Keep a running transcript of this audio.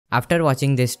After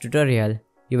watching this tutorial,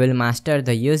 you will master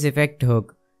the useEffect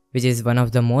hook, which is one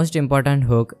of the most important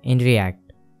hook in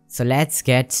React. So let's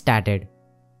get started.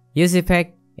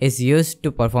 UseEffect is used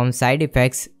to perform side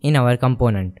effects in our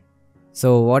component.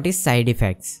 So what is side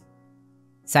effects?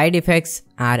 Side effects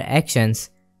are actions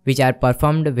which are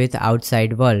performed with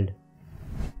outside world.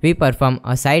 We perform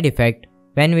a side effect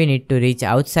when we need to reach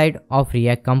outside of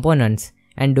React components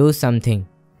and do something.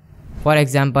 For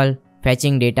example,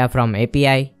 fetching data from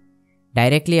API,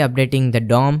 directly updating the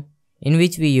DOM in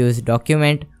which we use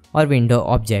document or window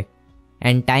object,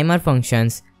 and timer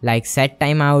functions like set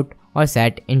timeout or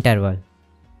set interval.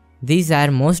 These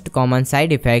are most common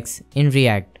side effects in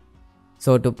React.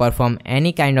 So to perform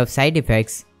any kind of side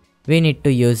effects, we need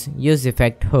to use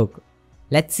useEffect hook.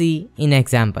 Let's see in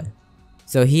example.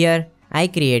 So here I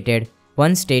created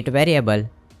one state variable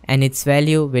and its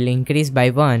value will increase by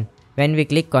 1 when we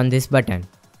click on this button.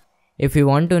 If you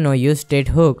want to know useState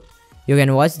hook, you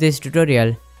can watch this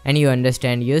tutorial and you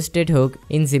understand useState hook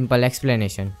in simple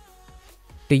explanation.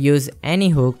 To use any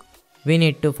hook, we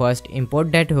need to first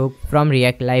import that hook from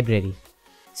React library.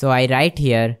 So I write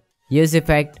here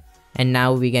useEffect and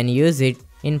now we can use it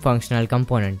in functional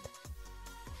component.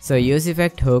 So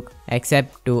useEffect hook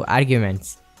accepts two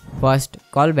arguments. First,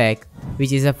 callback,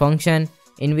 which is a function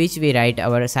in which we write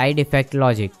our side effect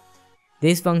logic.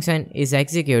 This function is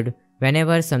executed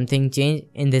whenever something changes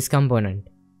in this component.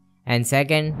 And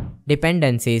second,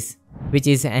 dependencies, which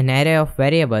is an array of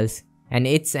variables and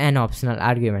it's an optional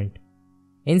argument.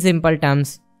 In simple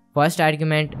terms, first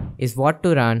argument is what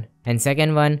to run and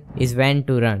second one is when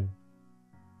to run.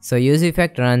 So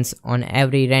useEffect runs on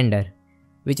every render,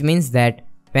 which means that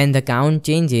when the count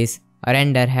changes, a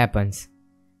render happens.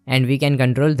 And we can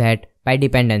control that by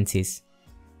dependencies.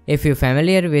 If you're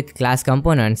familiar with class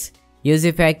components,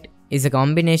 useEffect is a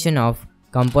combination of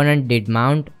component did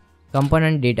mount,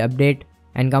 component did update,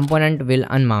 and component will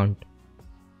unmount.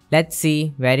 Let's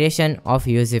see variation of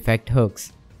useEffect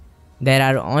hooks. There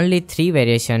are only 3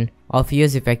 variations of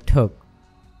useEffect hook.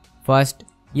 First,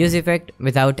 useEffect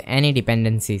without any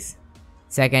dependencies.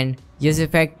 Second,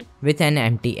 useEffect with an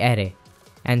empty array.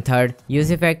 And third,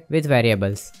 useEffect with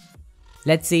variables.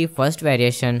 Let's see first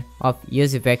variation of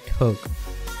useEffect hook.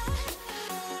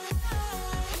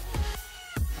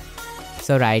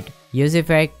 So write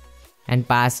useEffect and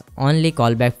pass only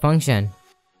callback function.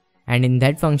 And in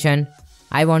that function,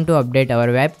 I want to update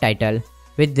our web title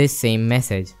with this same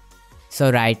message.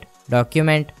 So write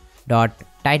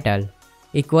document.title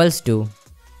equals to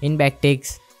in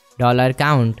backticks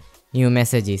 $count new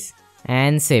messages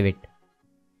and save it.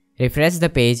 Refresh the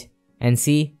page and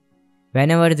see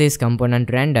whenever this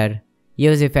component render,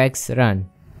 useEffects run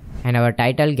and our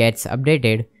title gets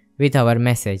updated with our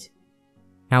message.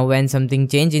 Now when something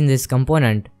changes in this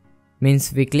component,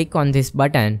 means we click on this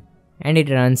button and it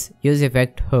runs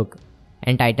useEffect hook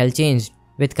and title changed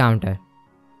with counter.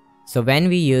 So when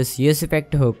we use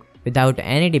useEffect hook without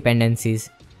any dependencies,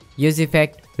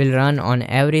 useEffect will run on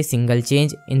every single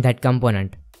change in that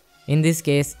component. In this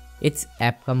case, it's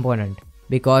app component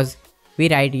because we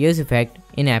write useEffect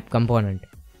in app component.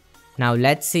 Now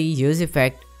let's see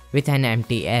useEffect with an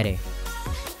empty array.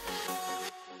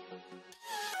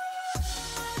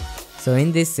 So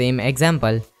in this same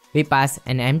example, we pass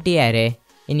an empty array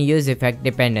in useEffect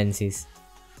dependencies.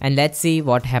 And let's see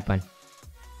what happened.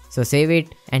 So save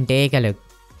it and take a look.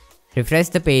 Refresh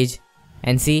the page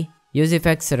and see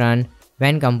useEffects run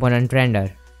when component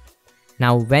render.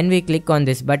 Now when we click on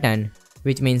this button,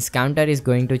 which means counter is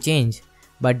going to change,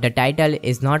 but the title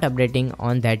is not updating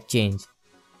on that change.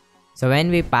 So when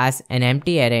we pass an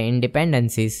empty array in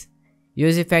dependencies,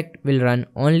 useEffect will run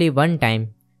only one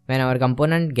time when our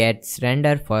component gets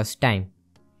rendered first time.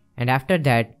 And after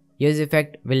that,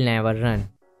 useEffect will never run.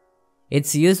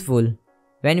 It's useful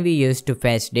when we use to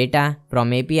fetch data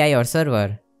from API or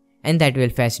server, and that will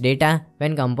fetch data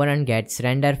when component gets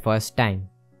rendered first time.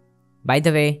 By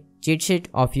the way, cheat sheet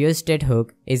of useState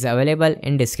hook is available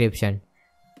in description.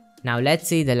 Now let's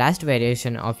see the last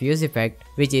variation of useEffect,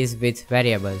 which is with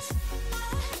variables.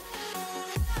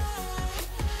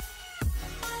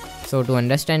 So to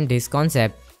understand this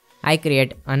concept, I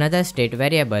create another state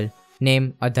variable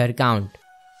named otherCount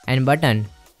and button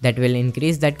that will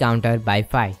increase that counter by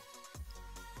 5.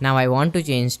 Now I want to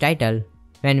change title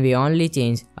when we only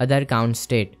change otherCount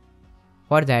state.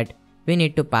 For that, we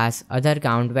need to pass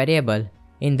otherCount variable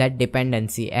in that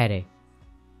dependency array.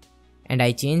 And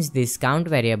I change this count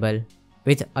variable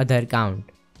with otherCount.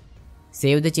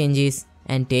 Save the changes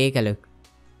and take a look.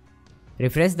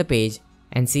 Refresh the page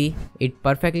and see it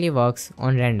perfectly works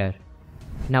on render.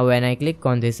 Now when I click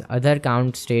on this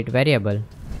otherCount state variable,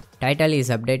 title is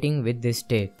updating with this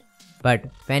state. But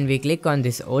when we click on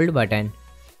this old button,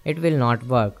 it will not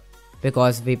work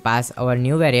because we pass our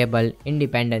new variable in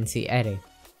dependency array.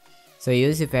 So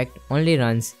useEffect only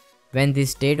runs when the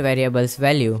state variable's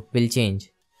value will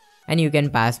change, and you can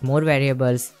pass more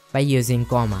variables by using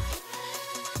comma.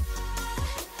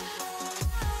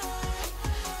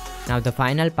 Now the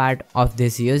final part of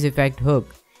this useEffect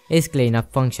hook is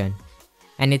cleanup function,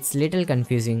 and it's little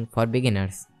confusing for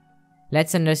beginners.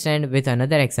 Let's understand with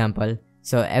another example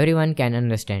so everyone can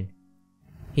understand.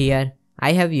 Here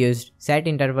I have used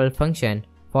setInterval function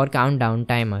for countdown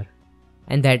timer,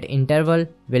 and that interval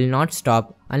will not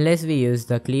stop unless we use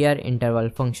the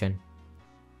clearInterval function.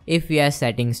 If we are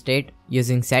setting state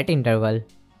using setInterval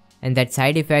and that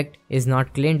side effect is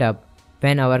not cleaned up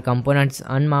when our components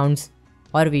unmounts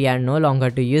or we are no longer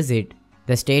to use it,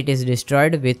 the state is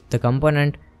destroyed with the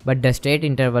component, but the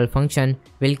setInterval function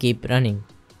will keep running,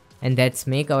 and that's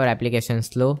make our application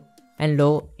slow and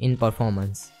low in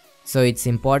performance. So it's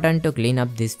important to clean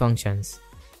up these functions.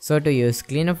 So to use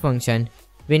cleanup function,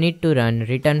 we need to run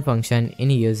return function in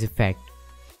useEffect.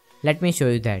 Let me show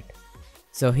you that.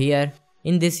 So here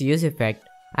in this useEffect,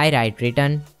 I write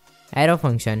return arrow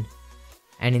function,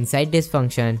 and inside this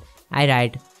function I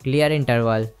write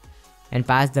clearInterval and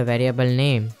pass the variable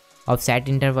name of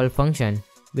setInterval function,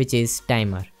 which is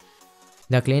timer.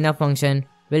 The cleanup function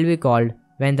will be called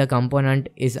when the component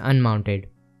is unmounted.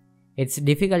 It's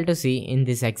difficult to see in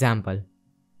this example.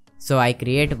 So I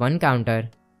create one counter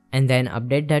and then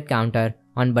update that counter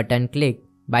on button click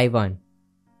by 1.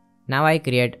 Now I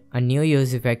create a new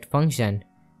useEffect function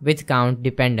with count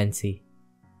dependency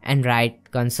and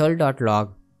write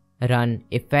console.log run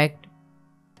effect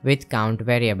with count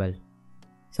variable.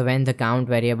 So when the count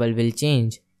variable will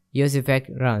change,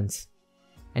 useEffect runs.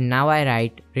 And now I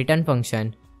write return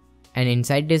function, and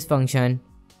inside this function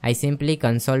I simply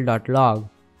console.log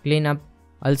cleanup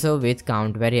also with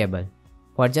count variable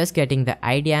for just getting the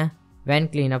idea when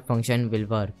cleanup function will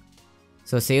work.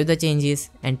 So save the changes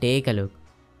and take a look.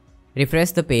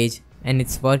 Refresh the page and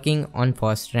it's working on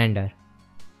first render.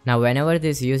 Now whenever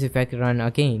this useEffect run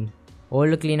again,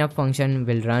 old cleanup function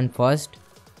will run first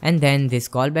and then this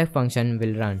callback function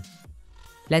will run.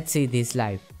 Let's see this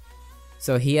live.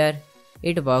 So here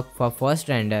it worked for first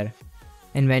render,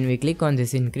 and when we click on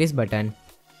this increase button,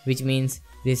 which means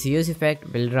this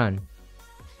useEffect will run.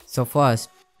 So first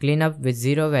cleanup with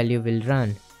 0 value will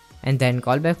run, and then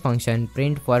callback function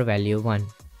print for value 1.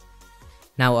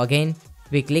 Now again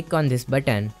we click on this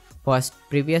button, first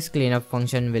previous cleanup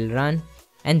function will run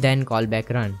and then callback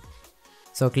run.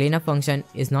 So cleanup function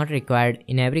is not required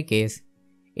in every case.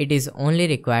 It is only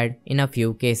required in a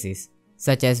few cases,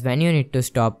 such as when you need to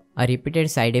stop a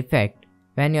repeated side effect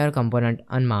when your component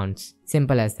unmounts.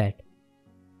 Simple as that.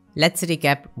 Let's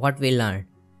recap what we learned.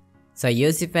 So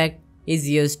useEffect is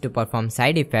used to perform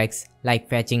side effects like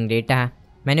fetching data,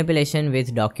 manipulation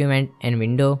with document and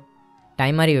window,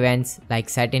 timer events like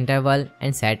setInterval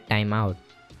and setTimeout.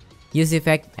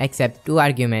 useEffect accepts 2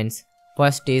 arguments.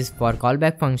 First is for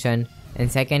callback function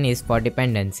and second is for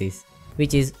dependencies,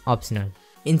 which is optional.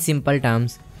 In simple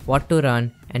terms, what to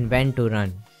run and when to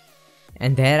run.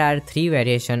 And there are 3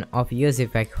 variations of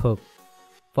useEffect hook.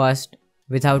 First,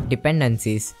 without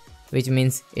dependencies, which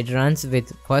means it runs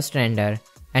with first render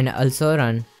and also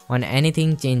run on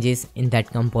anything changes in that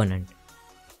component.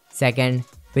 Second,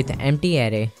 with empty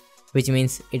array, which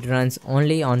means it runs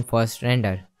only on first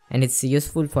render and it's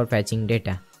useful for fetching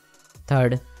data.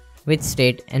 Third, with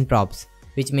state and props,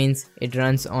 which means it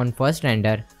runs on first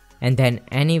render and then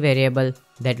any variable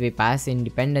that we pass in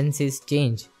dependencies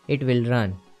change, it will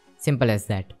run. Simple as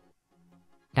that.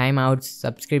 Timeouts,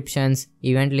 subscriptions,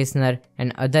 event listener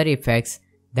and other effects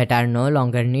that are no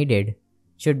longer needed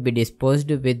should be disposed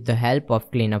with the help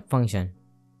of cleanup function.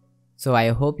 So I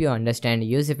hope you understand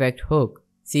useEffect hook.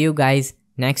 See you guys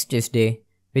next Tuesday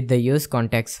with the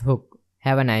useContext hook.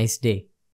 Have a nice day.